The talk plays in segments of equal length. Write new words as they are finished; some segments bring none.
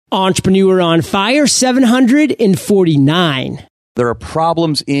Entrepreneur on Fire 749. There are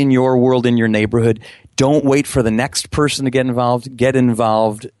problems in your world, in your neighborhood. Don't wait for the next person to get involved. Get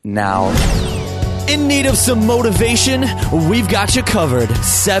involved now. In need of some motivation? We've got you covered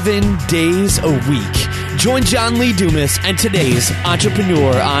 7 days a week. Join John Lee Dumas and today's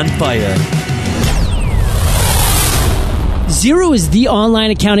Entrepreneur on Fire. Xero is the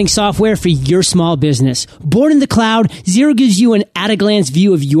online accounting software for your small business. Born in the cloud, Xero gives you an at-a-glance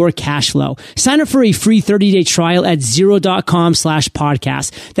view of your cash flow. Sign up for a free 30-day trial at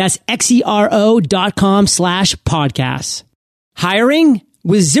xero.com/podcast. That's xero.com/podcast. Hiring?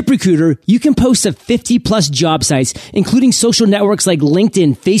 With ZipRecruiter, you can post to 50-plus job sites, including social networks like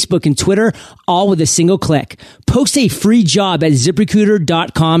LinkedIn, Facebook, and Twitter, all with a single click. Post a free job at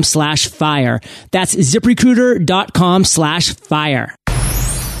ZipRecruiter.com/fire. That's ZipRecruiter.com/fire.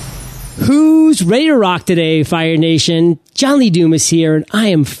 Who's ready to rock today, Fire Nation? John Lee Dumas here, and I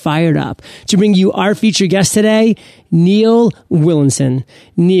am fired up to bring you our featured guest today, Neil Willenson.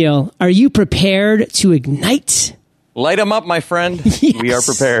 Neil, are you prepared to ignite? Light them up, my friend. Yes. We are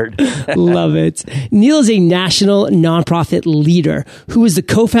prepared. Love it. Neil is a national nonprofit leader who is the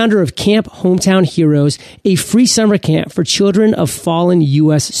co-founder of Camp Hometown Heroes, a free summer camp for children of fallen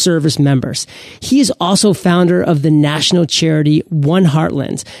U.S. service members. He is also founder of the national charity One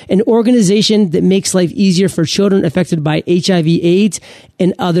Heartland, an organization that makes life easier for children affected by HIV/AIDS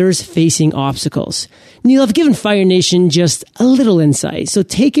and others facing obstacles. Neil, I've given Fire Nation just a little insight, so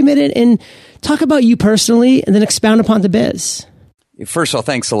take a minute and talk about you personally and then expound upon the biz. First of all,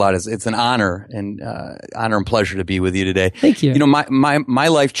 thanks a lot. It's an honor and pleasure to be with you today. Thank you. You know, my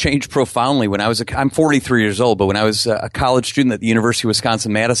life changed profoundly when I'm 43 years old, but when I was a college student at the University of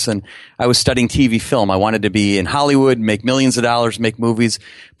Wisconsin-Madison, I was studying TV film. I wanted to be in Hollywood, make millions of dollars, make movies,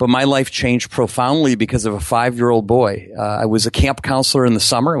 but my life changed profoundly because of a 5-year-old boy. I was a camp counselor in the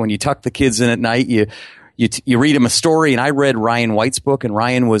summer. When you tuck the kids in at night, you read him a story, and I read Ryan White's book, and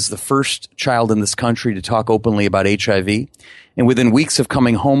Ryan was the first child in this country to talk openly about HIV. And within weeks of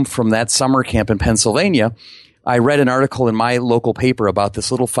coming home from that summer camp in Pennsylvania, I read an article in my local paper about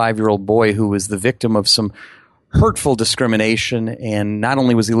this little 5-year-old boy who was the victim of some hurtful discrimination. And not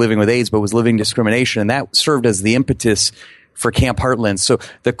only was he living with AIDS, but was living discrimination. And that served as the impetus for Camp Heartland. So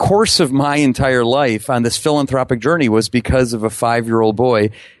the course of my entire life on this philanthropic journey was because of a 5-year-old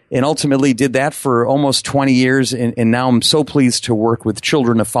boy, and ultimately did that for almost 20 years. And now I'm so pleased to work with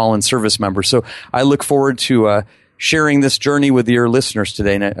children of fallen service members. So I look forward to sharing this journey with your listeners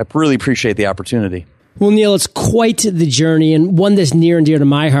today, and I really appreciate the opportunity. Well, Neil, it's quite the journey, and one that's near and dear to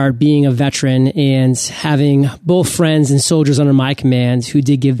my heart, being a veteran and having both friends and soldiers under my command who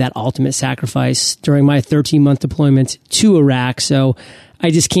did give that ultimate sacrifice during my 13-month deployment to Iraq. So I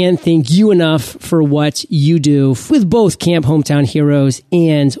just can't thank you enough for what you do with both Camp Hometown Heroes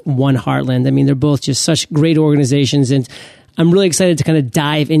and One Heartland. I mean, they're both just such great organizations, and I'm really excited to kind of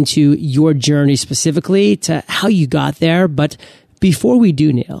dive into your journey specifically to how you got there. But before we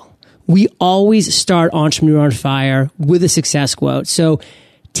do, Neil, we always start Entrepreneur on Fire with a success quote. So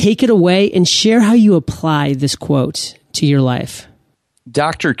take it away and share how you apply this quote to your life.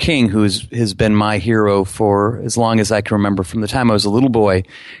 Dr. King, who has been my hero for as long as I can remember, from the time I was a little boy,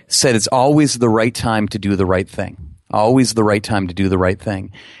 said it's always the right time to do the right thing. Always the right time to do the right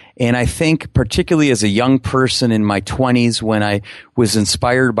thing. And I think particularly as a young person in my 20s, when I was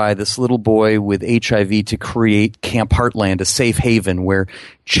inspired by this little boy with HIV to create Camp Heartland, a safe haven where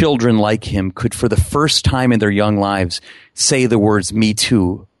children like him could, for the first time in their young lives, say the words, "Me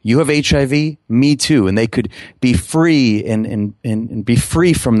too." You have HIV? Me too. And they could be free and be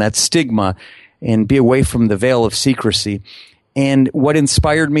free from that stigma and be away from the veil of secrecy. And what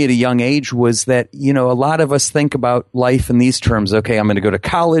inspired me at a young age was that, you know, a lot of us think about life in these terms. Okay, I'm going to go to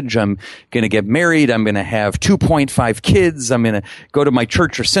college. I'm going to get married. I'm going to have 2.5 kids. I'm going to go to my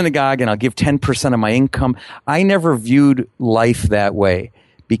church or synagogue, and I'll give 10% of my income. I never viewed life that way.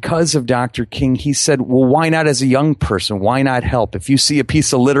 Because of Dr. King, he said, well, why not as a young person? Why not help? If you see a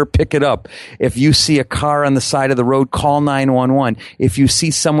piece of litter, pick it up. If you see a car on the side of the road, call 911. If you see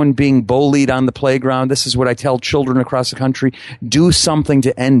someone being bullied on the playground, this is what I tell children across the country, do something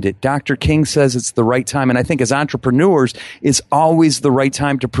to end it. Dr. King says it's the right time. And I think as entrepreneurs, it's always the right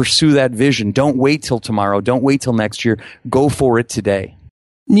time to pursue that vision. Don't wait till tomorrow. Don't wait till next year. Go for it today.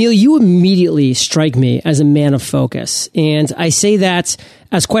 Neil, you immediately strike me as a man of focus. And I say that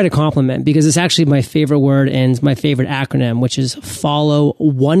as quite a compliment because it's actually my favorite word and my favorite acronym, which is follow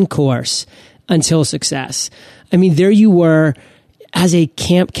one course until success. I mean, there you were as a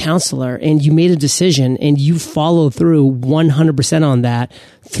camp counselor and you made a decision and you followed through 100% on that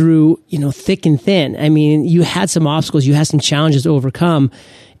through, thick and thin. I mean, you had some obstacles, you had some challenges to overcome.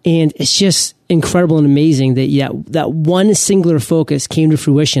 And it's just incredible and amazing that that one singular focus came to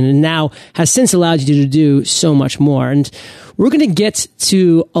fruition and now has since allowed you to do so much more. And we're going to get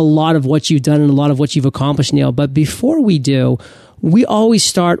to a lot of what you've done and a lot of what you've accomplished, Neil. But before we do, we always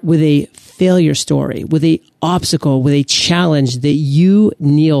start with a failure story, with a obstacle, with a challenge that you,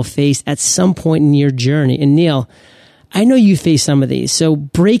 Neil, faced at some point in your journey. And Neil, I know you faced some of these, so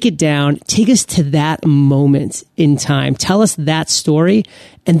break it down. Take us to that moment in time. Tell us that story,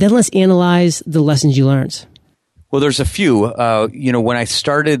 and then let's analyze the lessons you learned. Well, there's a few. When I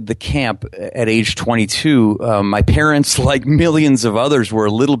started the camp at age 22, my parents, like millions of others, were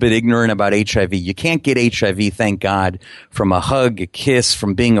a little bit ignorant about HIV. You can't get HIV, thank God, from a hug, a kiss,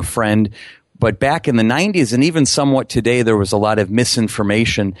 from being a friend. But back in the 90s, and even somewhat today, there was a lot of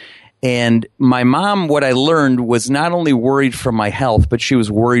misinformation. And my mom, what I learned, was not only worried for my health, but she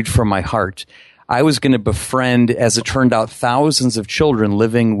was worried for my heart. I was going to befriend, as it turned out, thousands of children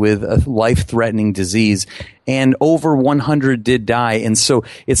living with a life-threatening disease, and over 100 did die. And so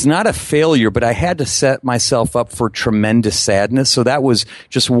it's not a failure, but I had to set myself up for tremendous sadness. So that was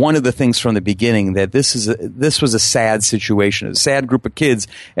just one of the things from the beginning, that this was a sad situation, a sad group of kids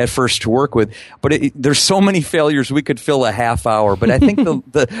at first to work with. But there's so many failures, we could fill a half hour. But I think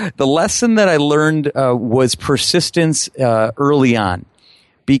the lesson that I learned was persistence early on,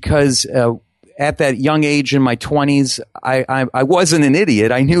 because at that young age in my 20s, I wasn't an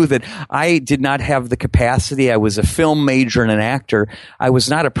idiot. I knew that I did not have the capacity. I was a film major and an actor. I was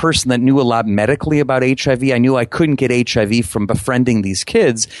not a person that knew a lot medically about HIV. I knew I couldn't get HIV from befriending these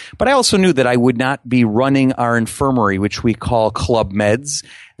kids, but I also knew that I would not be running our infirmary, which we call Club Meds,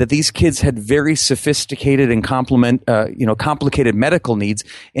 that these kids had very sophisticated and complicated medical needs,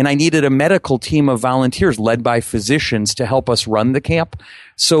 and I needed a medical team of volunteers led by physicians to help us run the camp.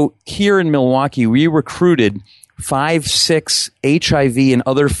 So here in Milwaukee, we recruited 5-6 HIV and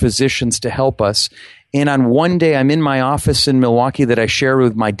other physicians to help us. And on one day, I'm in my office in Milwaukee that I share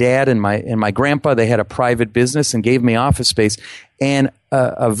with my dad and my grandpa. They had a private business and gave me office space. And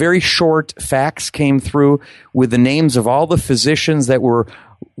a very short fax came through with the names of all the physicians that were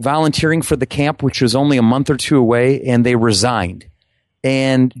volunteering for the camp, which was only a month or two away, and they resigned.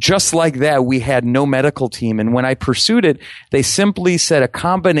 And just like that, we had no medical team. And when I pursued it, they simply said a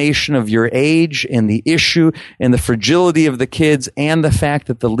combination of your age and the issue and the fragility of the kids and the fact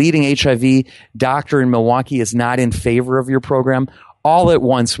that the leading HIV doctor in Milwaukee is not in favor of your program, all at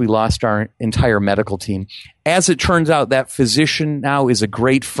once we lost our entire medical team. As it turns out, that physician now is a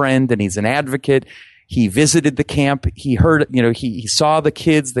great friend and he's an advocate. He visited the camp. He heard, he saw the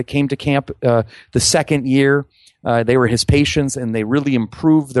kids that came to camp the second year. They were his patients, and they really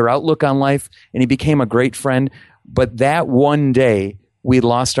improved their outlook on life, and he became a great friend. But that one day, we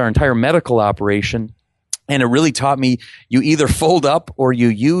lost our entire medical operation, and it really taught me you either fold up or you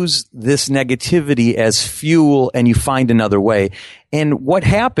use this negativity as fuel and you find another way. And what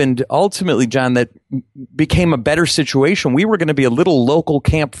happened ultimately, John, that became a better situation, we were going to be a little local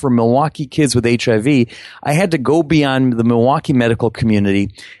camp for Milwaukee kids with HIV. I had to go beyond the Milwaukee medical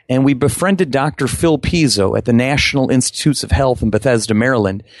community, and we befriended Dr. Phil Pizzo at the National Institutes of Health in Bethesda,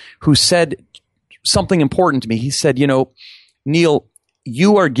 Maryland, who said something important to me. He said, Neil,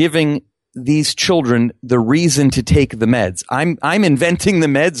 you are giving these children the reason to take the meds. I'm inventing the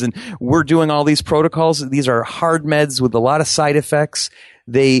meds, and we're doing all these protocols. These are hard meds with a lot of side effects.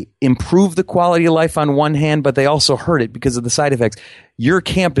 They improve the quality of life on one hand, but they also hurt it because of the side effects. Your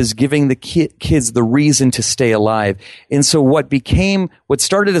camp is giving the kids the reason to stay alive. And so what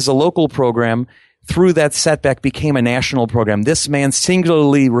started as a local program through that setback became a national program. This man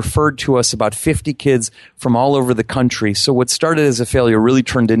singularly referred to us about 50 kids from all over the country. So what started as a failure really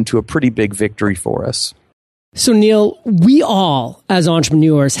turned into a pretty big victory for us. So Neil, we all as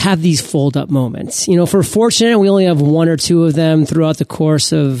entrepreneurs have these fold-up moments. If we're fortunate, we only have one or two of them throughout the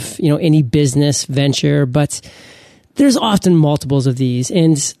course of, any business venture, but there's often multiples of these.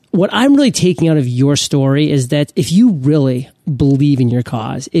 And what I'm really taking out of your story is that if you really believe in your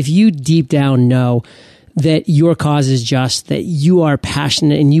cause, if you deep down know that your cause is just, that you are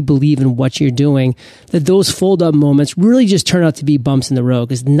passionate and you believe in what you're doing, that those fold-up moments really just turn out to be bumps in the road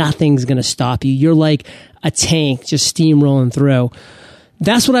because nothing's going to stop you. You're like a tank just steamrolling through.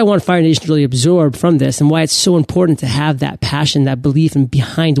 That's what I want Fire Nation to really absorb from this, and why it's so important to have that passion, that belief and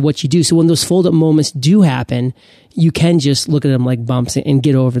behind what you do. So when those fold-up moments do happen, you can just look at them like bumps and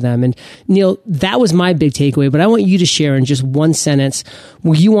get over them. And Neil, that was my big takeaway, but I want you to share in just one sentence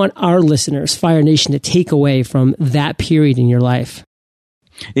what you want our listeners, Fire Nation, to take away from that period in your life.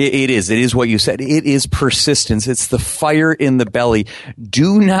 It is. It is what you said. It is persistence. It's the fire in the belly.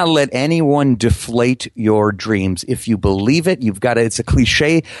 Do not let anyone deflate your dreams. If you believe it, it's a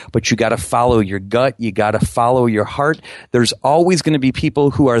cliche, but you got to follow your gut. You got to follow your heart. There's always going to be people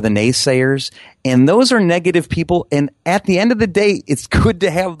who are the naysayers, and those are negative people. And at the end of the day, it's good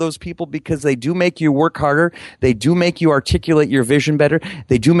to have those people because they do make you work harder. They do make you articulate your vision better.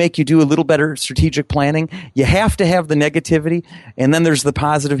 They do make you do a little better strategic planning. You have to have the negativity, and then there's the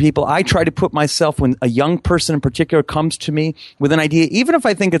positive people. I try to put myself, when a young person in particular comes to me with an idea, even if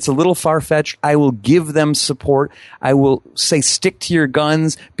I think it's a little far-fetched, I will give them support. I will say, stick to your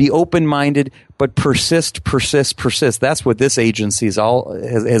guns, be open-minded, but persist. That's what this agency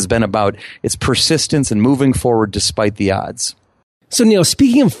has been about. It's persistence and moving forward despite the odds. So, Neil,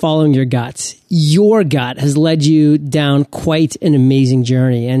 speaking of following your gut has led you down quite an amazing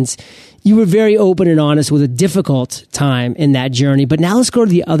journey. And you were very open and honest with a difficult time in that journey. But now let's go to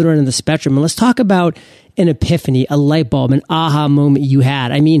the other end of the spectrum and let's talk about an epiphany, a light bulb, an aha moment you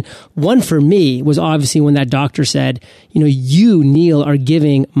had. I mean, one for me was obviously when that doctor said, you, Neil, are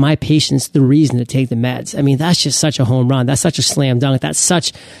giving my patients the reason to take the meds. I mean, that's just such a home run. That's such a slam dunk. That's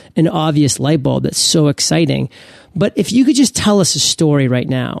such an obvious light bulb. That's so exciting. But if you could just tell us a story right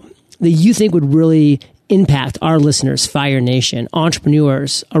now that you think would really impact our listeners, Fire Nation,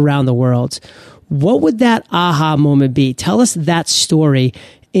 entrepreneurs around the world, what would that aha moment be? Tell us that story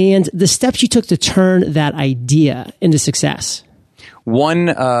and the steps you took to turn that idea into success. One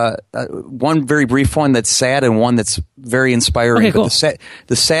very brief one that's sad and one that's very inspiring. Okay, cool.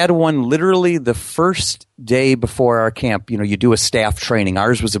 The sad one, literally the first day before our camp, you do a staff training.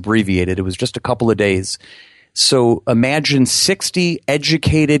 Ours was abbreviated. It was just a couple of days. So imagine 60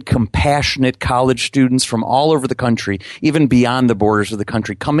 educated, compassionate college students from all over the country, even beyond the borders of the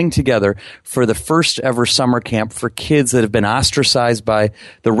country, coming together for the first ever summer camp for kids that have been ostracized by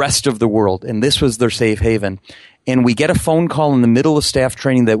the rest of the world. And this was their safe haven. And we get a phone call in the middle of staff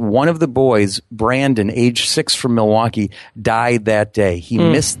training that one of the boys, Brandon, age 6 from Milwaukee, died that day. He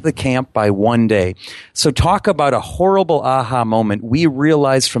missed the camp by 1 day. So talk about a horrible aha moment. We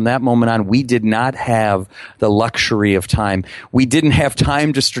realized from that moment on, we did not have the luxury of time. We didn't have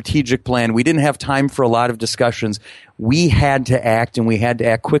time to strategic plan. We didn't have time for a lot of discussions. We had to act, and we had to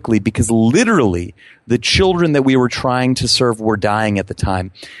act quickly because literally the children that we were trying to serve were dying at the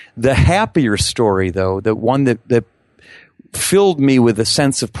time. The happier story, though, the one that filled me with a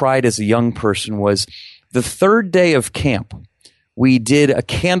sense of pride as a young person, was the third day of camp. We did a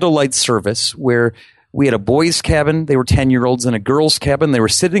candlelight service where we had a boys' cabin, they were 10-year-olds, and a girls' cabin. They were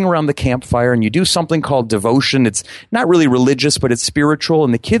sitting around the campfire, and you do something called devotion. It's not really religious, but it's spiritual.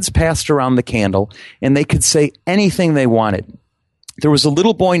 And the kids passed around the candle, and they could say anything they wanted. There was a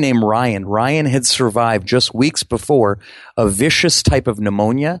little boy named Ryan. Ryan had survived just weeks before a vicious type of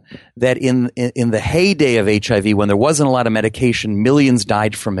pneumonia that in the heyday of HIV, when there wasn't a lot of medication, millions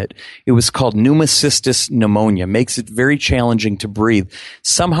died from it. It was called pneumocystis pneumonia. Makes it very challenging to breathe.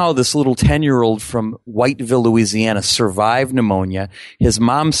 Somehow this little 10-year-old from Whiteville, Louisiana survived pneumonia. His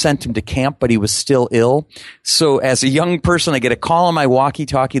mom sent him to camp, but he was still ill. So as a young person, I get a call on my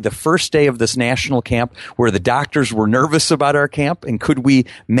walkie-talkie the first day of this national camp where the doctors were nervous about our camp and could we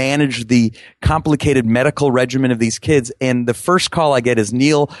manage the complicated medical regimen of these kids. And the first call I get is,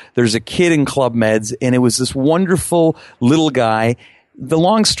 Neil, there's a kid in Club Meds, and it was this wonderful little guy. The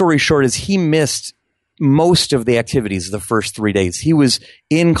long story short is he missed most of the activities the first 3 days. He was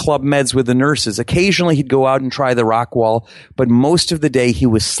in Club Meds with the nurses. Occasionally he'd go out and try the rock wall, but most of the day he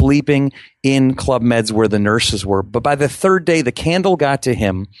was sleeping in Club Meds where the nurses were. But by the third day, the candle got to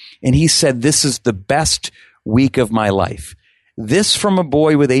him, and he said, this is the best week of my life. This from a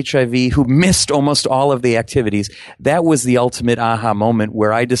boy with HIV who missed almost all of the activities. That was the ultimate aha moment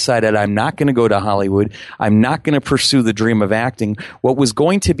where I decided I'm not going to go to Hollywood. I'm not going to pursue the dream of acting. What was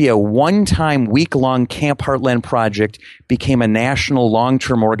going to be a one-time week-long Camp Heartland project became a national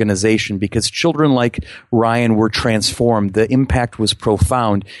long-term organization because children like Ryan were transformed. The impact was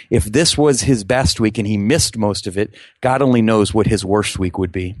profound. If this was his best week and he missed most of it, God only knows what his worst week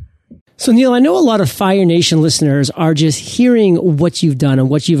would be. So, Neil, I know a lot of Fire Nation listeners are just hearing what you've done and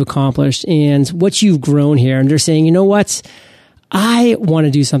what you've accomplished and what you've grown here. And they're saying, you know what? I want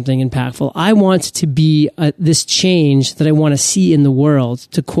to do something impactful. I want to be this change that I want to see in the world,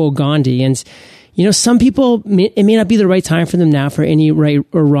 to quote Gandhi. And, you know, some people, it may not be the right time for them now for any right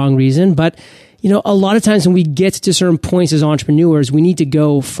or wrong reason. But, you know, a lot of times when we get to certain points as entrepreneurs, we need to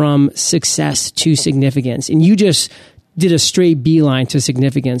go from success to significance. And you just did a straight beeline to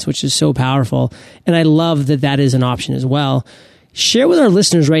significance, which is so powerful. And I love that that is an option as well. Share with our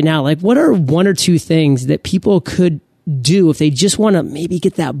listeners right now, like, what are one or two things that people could do if they just want to maybe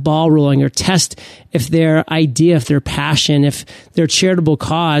get that ball rolling or test if their idea, if their passion, if their charitable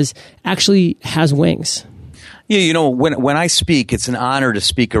cause actually has wings? Yeah, when I speak, it's an honor to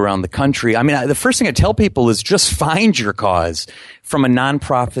speak around the country. I mean, the first thing I tell people is just find your cause from a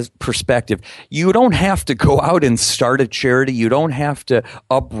nonprofit perspective. You don't have to go out and start a charity. You don't have to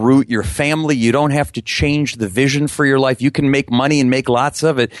uproot your family. You don't have to change the vision for your life. You can make money and make lots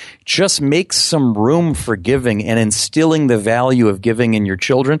of it. Just make some room for giving and instilling the value of giving in your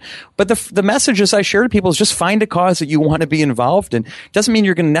children. But the messages I share to people is just find a cause that you want to be involved in. Doesn't mean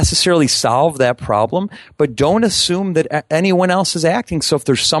you're going to necessarily solve that problem, but don't assume that anyone else is acting. So if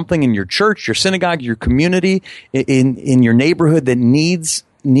there's something in your church, your synagogue, your community, in your neighborhood that needs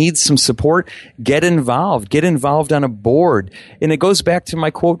some support, get involved on a board. And it goes back to my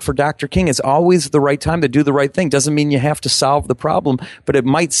quote for Dr. King, it's always the right time to do the right thing. Doesn't mean you have to solve the problem, but it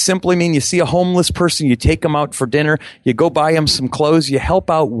might simply mean you see a homeless person, you take them out for dinner, you go buy them some clothes, you help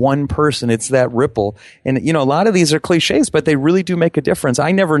out one person. It's that ripple. And a lot of these are cliches, but they really do make a difference.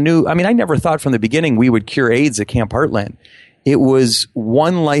 I never thought from the beginning we would cure AIDS at Camp Heartland. It was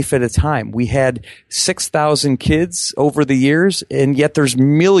one life at a time. We had 6,000 kids over the years, and yet there's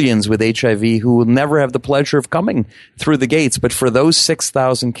millions with HIV who will never have the pleasure of coming through the gates. But for those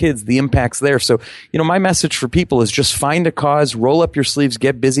 6,000 kids, the impact's there. So, my message for people is just find a cause, roll up your sleeves,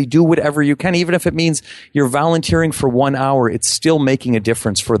 get busy, do whatever you can. Even if it means you're volunteering for 1 hour, it's still making a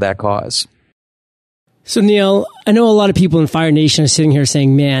difference for that cause. So, Neil, I know a lot of people in Fire Nation are sitting here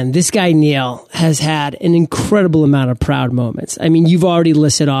saying, man, this guy, Neil, has had an incredible amount of proud moments. I mean, you've already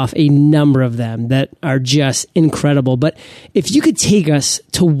listed off a number of them that are just incredible. But if you could take us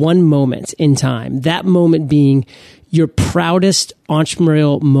to one moment in time, that moment being your proudest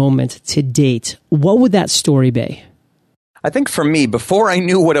entrepreneurial moment to date, what would that story be? I think for me, before I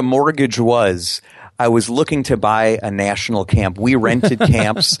knew what a mortgage was, I was looking to buy a national camp. We rented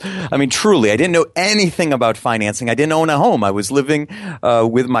camps. I mean, truly, I didn't know anything about financing. I didn't own a home. I was living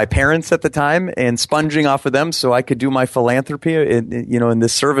with my parents at the time and sponging off of them so I could do my philanthropy in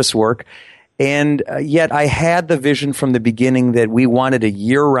this service work. And yet I had the vision from the beginning that we wanted a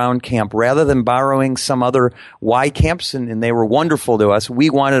year-round camp rather than borrowing some other Y camps, and they were wonderful to us.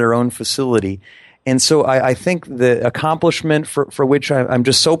 We wanted our own facility. And so I think the accomplishment for which I'm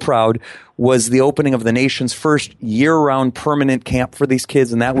just so proud was the opening of the nation's first year-round permanent camp for these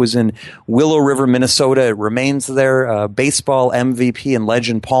kids, and that was in Willow River, Minnesota. It remains there. Baseball MVP and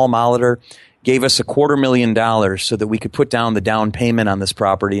legend Paul Molitor gave us $250,000 so that we could put down the down payment on this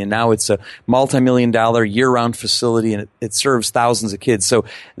property. And now it's a multi-million-dollar year-round facility, and it serves thousands of kids. So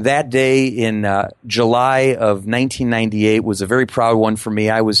that day in July of 1998 was a very proud one for me.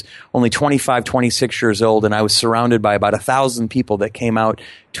 I was only 25, 26 years old, and I was surrounded by about 1,000 people that came out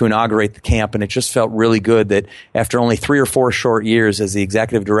to inaugurate the camp. And it just felt really good that after only 3 or 4 short years as the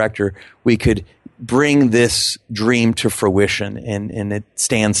executive director, we could bring this dream to fruition, and it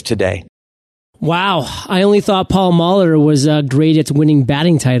stands today. Wow. I only thought Paul Molitor was great at winning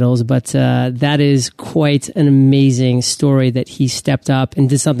batting titles, but that is quite an amazing story that he stepped up and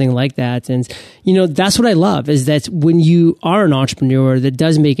did something like that. And, that's what I love, is that when you are an entrepreneur that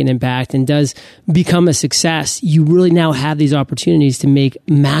does make an impact and does become a success, you really now have these opportunities to make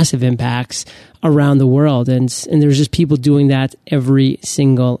massive impacts around the world. And there's just people doing that every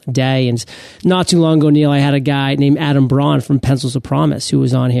single day. And not too long ago, Neil, I had a guy named Adam Braun from Pencils of Promise who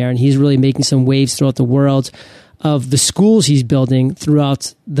was on here, and he's really making some waves throughout the world of the schools he's building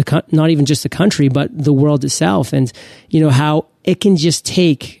throughout not even just the country, but the world itself. And, how it can just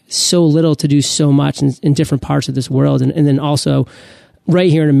take so little to do so much in different parts of this world. And then also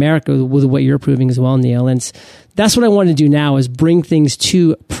right here in America with what you're proving as well, Neil. And that's what I want to do now, is bring things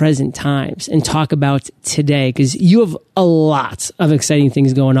to present times and talk about today, because you have a lot of exciting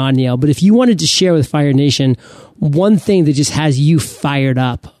things going on, Neil. But if you wanted to share with Fire Nation one thing that just has you fired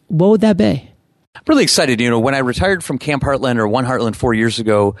up, what would that be? I'm really excited. When I retired from Camp Heartland, or One Heartland 4 years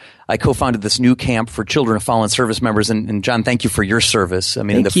ago, I co-founded this new camp for children of fallen service members. And John, thank you for your service. I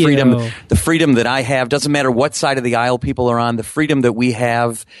mean, the freedom that I have, doesn't matter what side of the aisle people are on, the freedom that we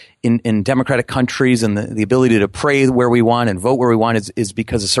have in democratic countries, and the ability to pray where we want and vote where we want is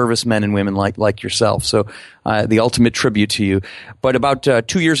because of servicemen and women like yourself. So the ultimate tribute to you. But about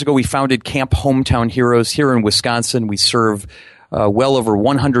 2 years ago, we founded Camp Hometown Heroes here in Wisconsin. We serve well over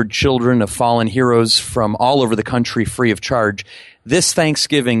 100 children of fallen heroes from all over the country free of charge. This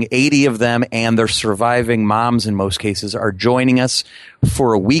Thanksgiving, 80 of them and their surviving moms in most cases are joining us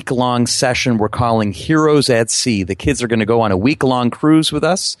for a week-long session we're calling Heroes at Sea. The kids are going to go on a week-long cruise with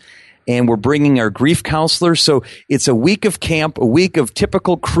us, and we're bringing our grief counselors. So it's a week of camp, a week of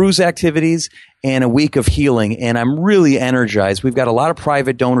typical cruise activities, and a week of healing. And I'm really energized. We've got a lot of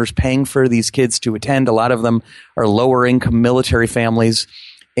private donors paying for these kids to attend. A lot of them are lower income military families.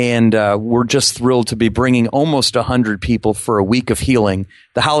 And we're just thrilled to be bringing almost 100 people for a week of healing.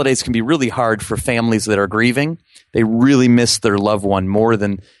 The holidays can be really hard for families that are grieving. They really miss their loved one more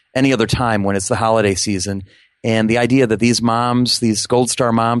than any other time when it's the holiday season. And the idea that these moms, these Gold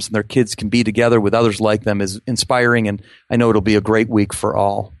Star moms and their kids can be together with others like them is inspiring. And I know it'll be a great week for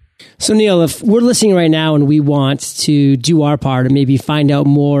all. So Neil, if we're listening right now and we want to do our part and maybe find out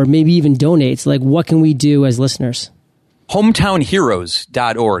more, maybe even donate, like what can we do as listeners?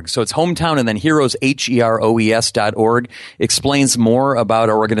 hometownheroes.org. So it's hometown and then heroes, HEROES.org, explains more about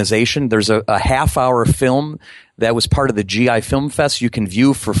our organization. There's a half-hour film that was part of the GI Film Fest you can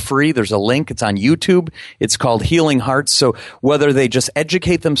view for free. There's a link. It's on YouTube. It's called Healing Hearts. So whether they just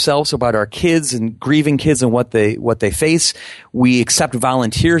educate themselves about our kids and grieving kids and what they face, we accept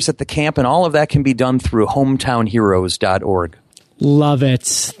volunteers at the camp, and all of that can be done through hometownheroes.org. Love it.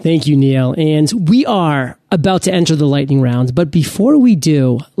 Thank you, Neil. And we are about to enter the lightning round. But before we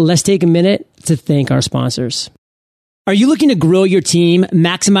do, let's take a minute to thank our sponsors. Are you looking to grow your team,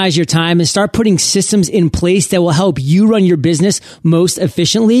 maximize your time, and start putting systems in place that will help you run your business most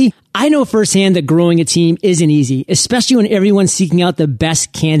efficiently? I know firsthand that growing a team isn't easy, especially when everyone's seeking out the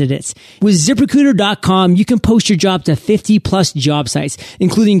best candidates. With ZipRecruiter.com, you can post your job to 50 plus job sites,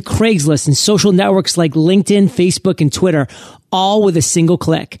 including Craigslist and social networks like LinkedIn, Facebook, and Twitter, all with a single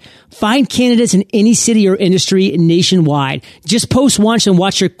click. Find candidates in any city or industry nationwide. Just post once and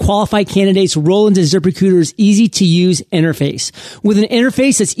watch your qualified candidates roll into ZipRecruiter's easy-to-use interface. With an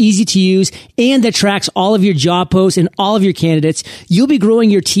interface that's easy to use and that tracks all of your job posts and all of your candidates, you'll be growing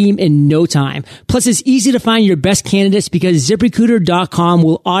your team in no time. Plus, it's easy to find your best candidates because ZipRecruiter.com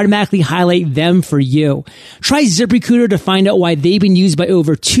will automatically highlight them for you. Try ZipRecruiter to find out why they've been used by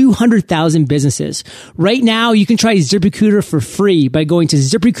over 200,000 businesses. Right now, you can try ZipRecruiter for free by going to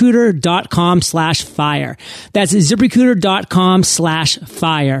ZipRecruiter.com/fire. That's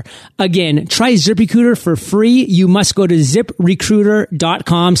ZipRecruiter.com/fire. Again, try ZipRecruiter for free. You must go to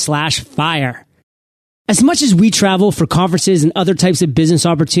ZipRecruiter.com/fire. As much as we travel for conferences and other types of business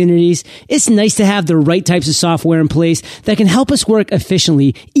opportunities, it's nice to have the right types of software in place that can help us work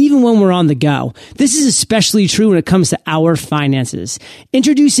efficiently, even when we're on the go. This is especially true when it comes to our finances.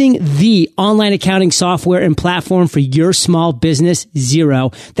 Introducing the online accounting software and platform for your small business,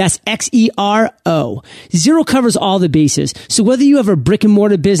 Xero. That's Xero. Xero covers all the bases. So whether you have a brick and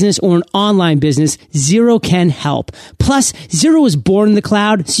mortar business or an online business, Xero can help. Plus, Xero is born in the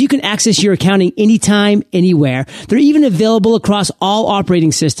cloud, so you can access your accounting anytime, anywhere. They're even available across all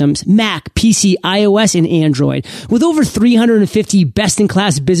operating systems, Mac, PC, iOS, and Android. With over 350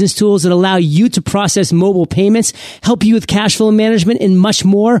 best-in-class business tools that allow you to process mobile payments, help you with cash flow management, and much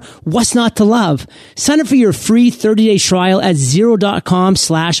more, what's not to love? Sign up for your free 30-day trial at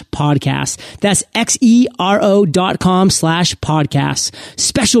Xero.com/podcast. That's Xero.com/podcast.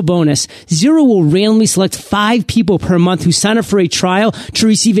 Special bonus, Xero will randomly select 5 people per month who sign up for a trial to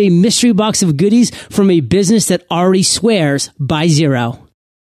receive a mystery box of goodies from a business that already swears by Xero.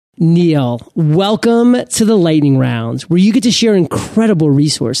 Neil, welcome to the lightning round, where you get to share incredible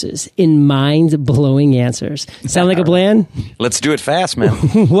resources and mind-blowing answers. Sound like a plan? Let's do it fast, man.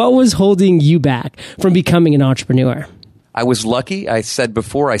 What was holding you back from becoming an entrepreneur? I was lucky. I said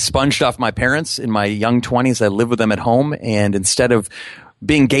before, I sponged off my parents in my young 20s. I lived with them at home, and instead of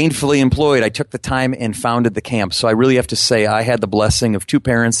being gainfully employed, I took the time and founded the camp. So I really have to say I had the blessing of 2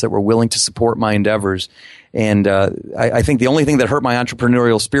 parents that were willing to support my endeavors. And I think the only thing that hurt my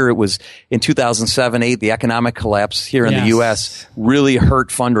entrepreneurial spirit was in 2007-8, the economic collapse here in the U.S. really hurt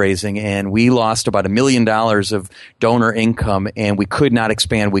fundraising. And we lost about $1 million of donor income, and we could not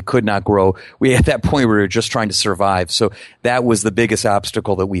expand. We could not grow. At that point, we were just trying to survive. So that was the biggest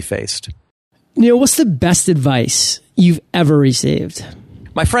obstacle that we faced. Neil, what's the best advice you've ever received?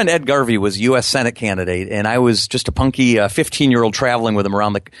 My friend Ed Garvey was a U.S. Senate candidate, and I was just a punky 15-year-old traveling with him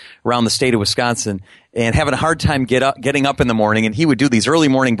around the state of Wisconsin and having a hard time getting up in the morning. And he would do these early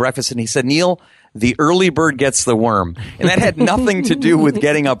morning breakfasts, and he said, "Neil, the early bird gets the worm." And that had nothing to do with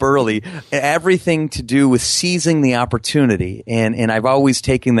getting up early, everything to do with seizing the opportunity. And I've always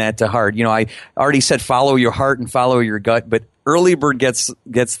taken that to heart. You know, I already said follow your heart and follow your gut, but early bird gets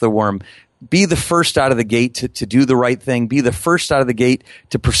the worm. Be the first out of the gate to do the right thing. Be the first out of the gate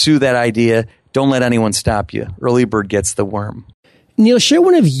to pursue that idea. Don't let anyone stop you. Early bird gets the worm. Neil, share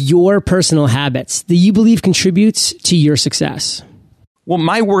one of your personal habits that you believe contributes to your success. Well,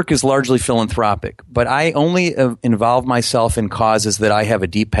 my work is largely philanthropic, but I only involve myself in causes that I have a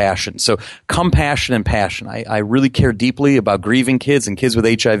deep passion. So compassion and passion. I really care deeply about grieving kids and kids with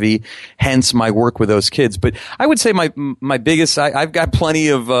HIV, hence my work with those kids. But I would say my biggest, I've got plenty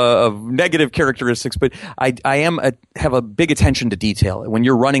of negative characteristics, but I have a big attention to detail. When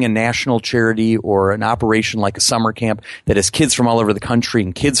you're running a national charity or an operation like a summer camp that has kids from all over the country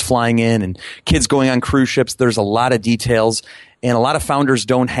and kids flying in and kids going on cruise ships, there's a lot of details. And a lot of founders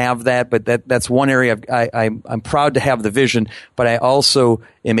don't have that, but that's one area I'm proud to have the vision, but I also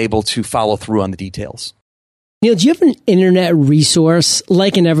am able to follow through on the details. Neil, do you have an internet resource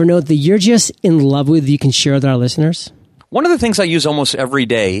like an Evernote that you're just in love with you can share with our listeners? One of the things I use almost every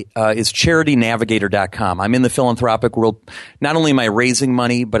day is charitynavigator.com. I'm in the philanthropic world. Not only am I raising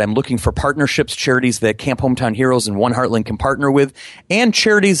money, but I'm looking for partnerships, charities that Camp Hometown Heroes and One Heartland can partner with, and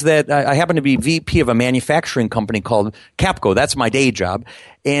charities that I happen to be VP of a manufacturing company called Capco. That's my day job.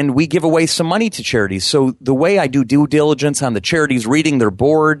 And we give away some money to charities. So the way I do due diligence on the charities, reading their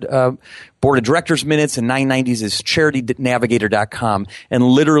board of directors minutes and 990s is charitynavigator.com. And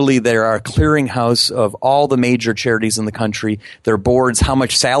literally there are a clearinghouse of all the major charities in the country, their boards, how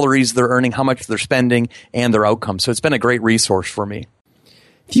much salaries they're earning, how much they're spending, and their outcomes. So it's been a great resource for me.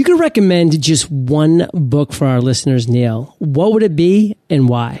 If you could recommend just one book for our listeners, Neil, what would it be and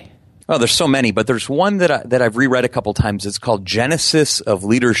why? Oh, there's so many, but there's one that I've reread a couple times. It's called Genesis of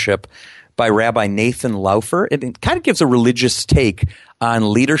Leadership by Rabbi Nathan Laufer. It kind of gives a religious take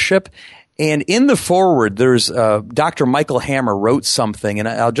on leadership. And in the foreword, there's Dr. Michael Hammer wrote something, and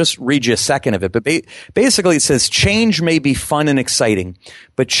I'll just read you a second of it. But basically it says, change may be fun and exciting,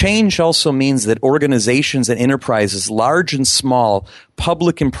 but change also means that organizations and enterprises, large and small,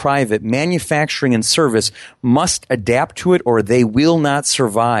 public and private, manufacturing and service, must adapt to it or they will not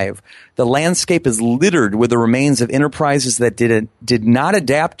survive. The landscape is littered with the remains of enterprises that did not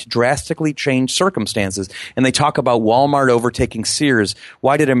adapt to drastically changed circumstances. And they talk about Walmart overtaking Sears.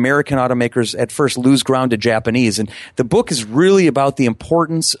 Why did American automakers at first lose ground to Japanese? And the book is really about the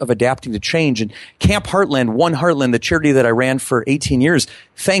importance of adapting to change. And Camp Heartland, One Heartland, the charity that I ran for 18 years,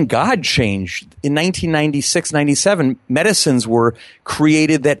 thank God changed. In 1996, 97, medicines were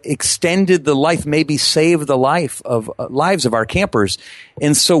created that extended the life, maybe saved the lives of our campers.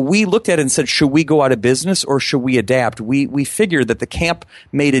 And so we looked at it and said, should we go out of business or should we adapt? We figured that the camp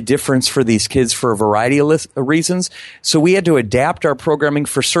made a difference for these kids for a variety of reasons. So we had to adapt our programming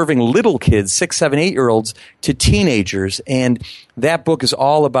for serving little kids, 6, 7, 8-year-olds, to teenagers. And that book is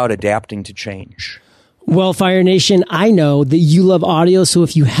all about adapting to change. Well, Fire Nation, I know that you love audio, so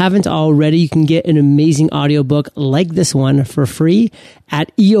if you haven't already, you can get an amazing audiobook like this one for free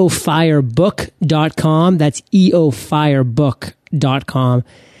at eofirebook.com. That's eofirebook.com.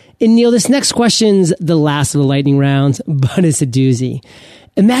 And Neil, this next question's the last of the lightning rounds, but it's a doozy.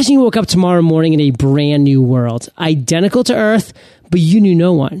 Imagine you woke up tomorrow morning in a brand new world, identical to Earth, but you knew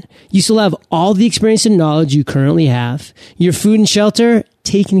no one. You still have all the experience and knowledge you currently have, your food and shelter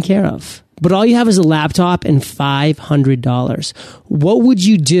taken care of. But all you have is a laptop and $500. What would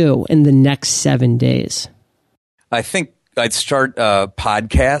you do in the next 7 days? I think I'd start a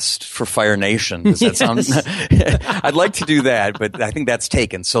podcast for Fire Nation. Does that sound? I'd like to do that, but I think that's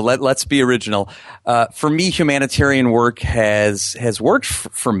taken. So let's be original. For me, humanitarian work has worked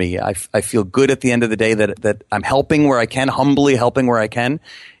for me. I feel good at the end of the day that I'm helping where I can, humbly helping where I can.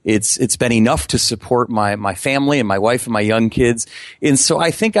 It's been enough to support my family and my wife and my young kids. And so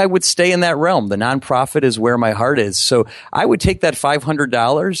I think I would stay in that realm. The nonprofit is where my heart is. So I would take that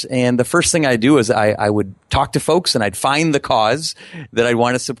 $500 and the first thing I do is I would talk to folks and I'd find the cause that I'd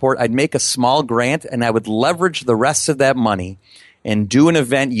want to support. I'd make a small grant and I would leverage the rest of that money and do an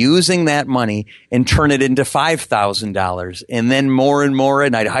event using that money and turn it into $5,000 and then more and more.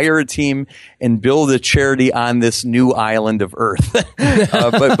 And I'd hire a team and build a charity on this new island of Earth. But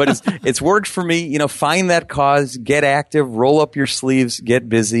it's worked for me. You know, find that cause, get active, roll up your sleeves, get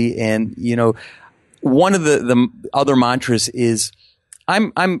busy. And, you know, one of the other mantras is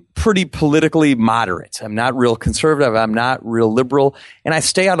I'm pretty politically moderate. I'm not real conservative. I'm not real liberal. And I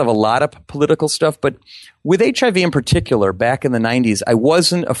stay out of a lot of political stuff. But with HIV in particular, back in the 90s, I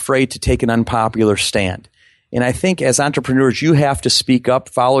wasn't afraid to take an unpopular stand. And I think as entrepreneurs, you have to speak up,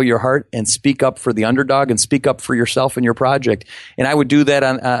 follow your heart, and speak up for the underdog and speak up for yourself and your project. And I would do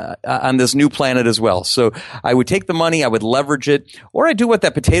that on this new planet as well. So I would take the money, I would leverage it, or I'd do what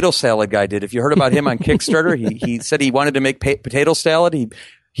that potato salad guy did. If you heard about him on Kickstarter, he said he wanted to make potato salad. He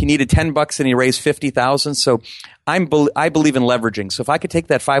needed $10 and he raised $50,000. So I believe in leveraging. So if I could take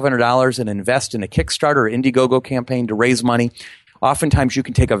that $500 and invest in a Kickstarter or Indiegogo campaign to raise money, Oftentimes you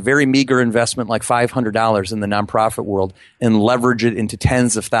can take a very meager investment like $500 in the nonprofit world and leverage it into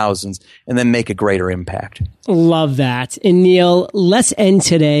tens of thousands and then make a greater impact. Love that. And Neil, let's end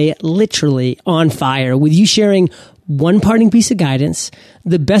today literally on fire with you sharing one parting piece of guidance,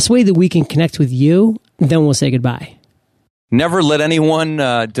 the best way that we can connect with you, then we'll say goodbye. Never let anyone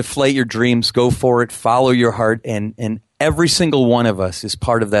deflate your dreams. Go for it. Follow your heart. And every single one of us is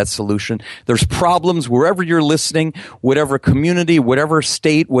part of that solution. There's problems wherever you're listening, whatever community, whatever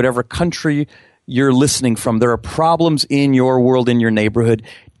state, whatever country you're listening from. There are problems in your world, in your neighborhood.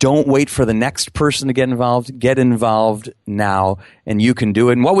 Don't wait for the next person to get involved. Get involved now, and you can do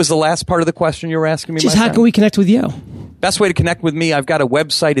it. And what was the last part of the question you were asking me? Just how can we connect with you? Best way to connect with me, I've got a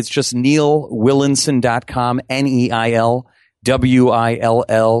website. It's just neilwillenson.com,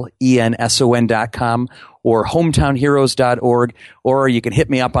 NeilWillenson.com, or hometownheroes.org, or you can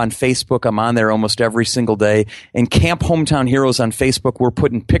hit me up on Facebook. I'm on there almost every single day. And Camp Hometown Heroes on Facebook, we're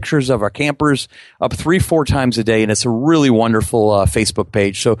putting pictures of our campers up 3-4 times a day, and it's a really wonderful Facebook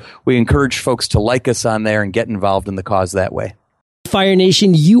page. So we encourage folks to like us on there and get involved in the cause that way. Fire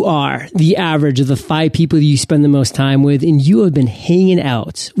Nation, you are the average of the 5 people you spend the most time with, and you have been hanging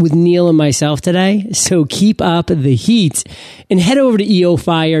out with Neil and myself today. So keep up the heat and head over to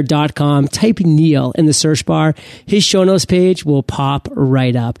eofire.com. Type Neil in the search bar. His show notes page will pop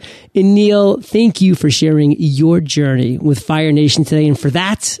right up. And Neil, thank you for sharing your journey with Fire Nation today. And for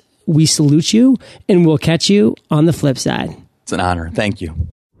that, we salute you, and we'll catch you on the flip side. It's an honor. Thank you.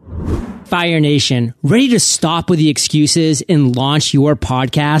 Fire Nation, ready to stop with the excuses and launch your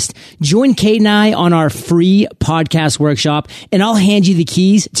podcast? Join Kate and I on our free podcast workshop, and I'll hand you the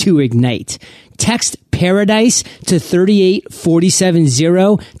keys to Ignite. Text Paradise to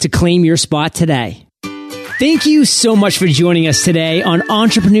 38470 to claim your spot today. Thank you so much for joining us today on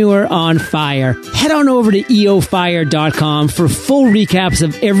Entrepreneur on Fire. Head on over to eofire.com for full recaps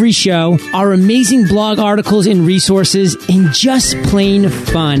of every show, our amazing blog articles and resources, and just plain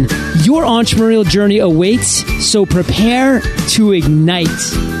fun. Your entrepreneurial journey awaits, so prepare to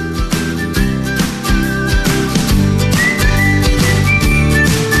ignite.